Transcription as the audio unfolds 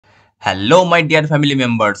Hello, my dear family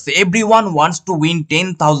members. Everyone wants to win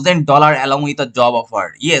 $10,000 along with a job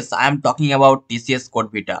offer. Yes, I am talking about TCS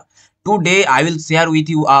CodeVita. Today, I will share with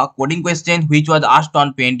you a coding question which was asked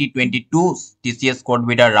on 2022 TCS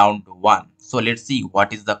CodeVita round 1. So, let's see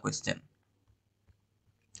what is the question.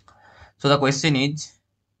 So, the question is,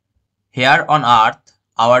 here on earth,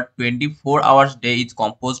 our 24 hours day is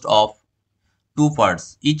composed of two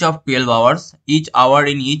parts, each of 12 hours. Each hour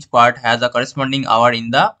in each part has a corresponding hour in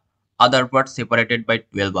the other part separated by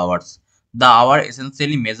 12 hours. The hour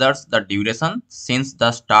essentially measures the duration since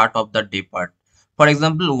the start of the day part. For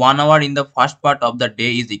example, 1 hour in the first part of the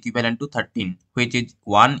day is equivalent to 13, which is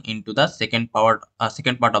 1 into the second part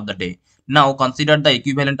of the day. Now consider the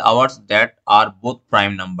equivalent hours that are both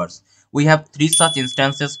prime numbers. We have three such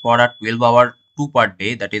instances for a 12-hour two-part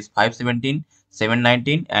day, that is 517,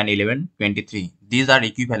 719 and 1123. These are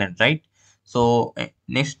equivalent, right? So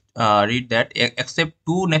next read that except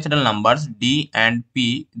two natural numbers d and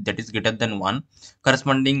p that is greater than 1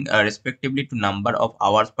 corresponding respectively to number of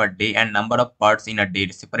hours per day and number of parts in a day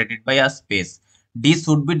separated by a space, d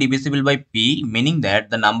should be divisible by p, meaning that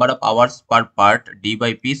the number of hours per part d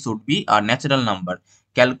by p should be a natural number.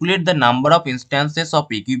 Calculate the number of instances of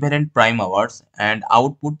equivalent prime hours and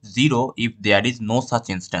output 0 if there is no such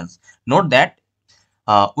instance. Note that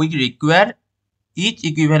we require each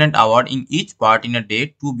equivalent hour in each part in a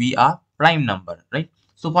day to be a prime number, right?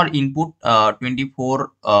 So for input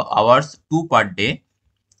 24 hours 2 per day,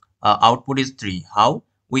 output is 3. How?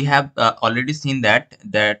 We have already seen that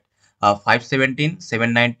 517,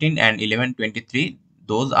 719 and 1123,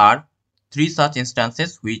 those are three such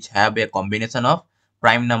instances which have a combination of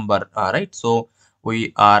prime number, right? So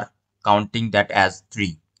we are counting that as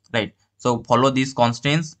 3, right? So follow these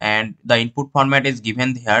constraints and the input format is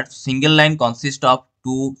given here. Single line consists of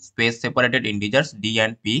two space separated integers d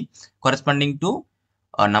and p corresponding to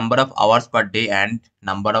a number of hours per day and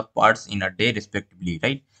number of parts in a day respectively,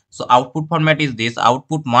 right? So output format is this.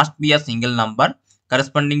 Output must be a single number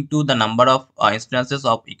corresponding to the number of instances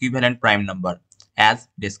of equivalent prime number as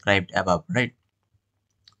described above, right?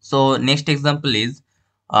 So next example is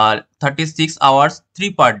 36 hours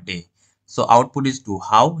 3 part day. So output is 2.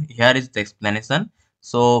 How? Here is the explanation.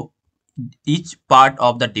 So each part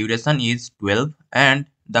of the duration is 12 and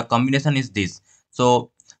the combination is this.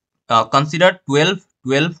 So consider 12,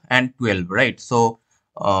 12 and 12, right? So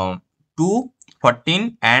 2,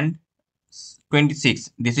 14 and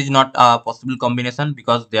 26. This is not a possible combination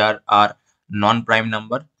because there are non-prime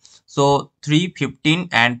number. So 3, 15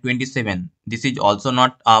 and 27. This is also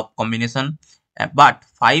not a combination. But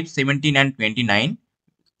 5, 17 and 29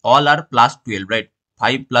 all are plus 12, right?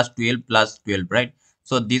 5 plus 12 plus 12, right?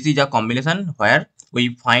 So this is a combination where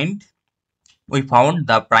we found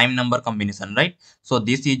the prime number combination, right? So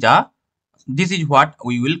this is what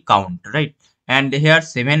we will count, right? And here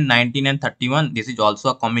 7, 19 and 31, this is also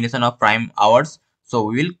a combination of prime hours, so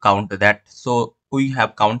we will count that. So we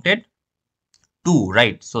have counted 2,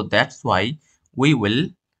 right? So that's why we will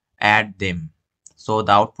add them. So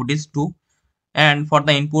the output is 2. And for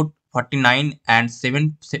the input 49 and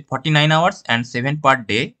 49 hours and 7 per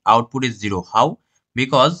day, output is 0. How?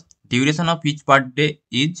 Because duration of each per day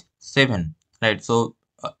is 7, right? So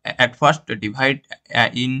at first divide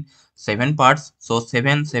in 7 parts. So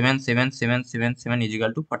 7 7 7 7 7 7 is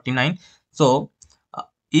equal to 49. So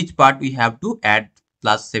each part we have to add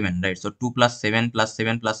plus 7, right? So 2 plus 7 plus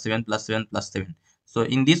 7 plus 7 plus 7 plus 7. So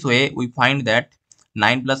in this way we find that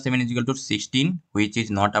 9 plus 7 is equal to 16, which is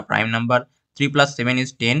not a prime number. 3 plus 7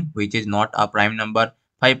 is 10, which is not a prime number.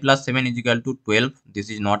 5 plus 7 is equal to 12. This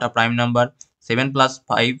is not a prime number. 7 plus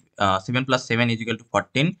 7 is equal to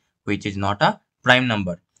 14, which is not a prime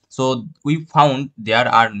number. So we found there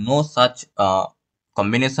are no such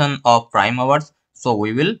combination of prime hours. So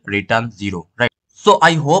we will return 0, right? So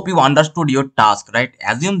I hope you understood your task, right?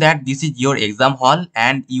 Assume that this is your exam hall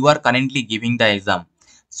and you are currently giving the exam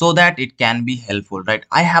so that it can be helpful, right?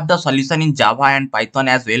 I have the solution in Java and Python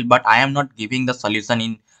as well, but I am not giving the solution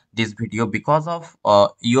in this video because of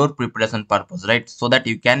your preparation purpose, right? So that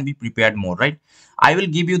you can be prepared more, right? I will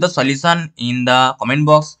give you the solution in the comment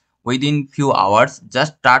box within few hours.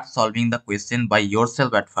 Just start solving the question by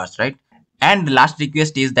yourself at first, right? And the last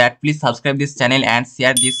request is that please subscribe this channel and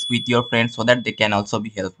share this with your friends so that they can also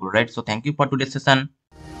be helpful, right? So thank you for today's session.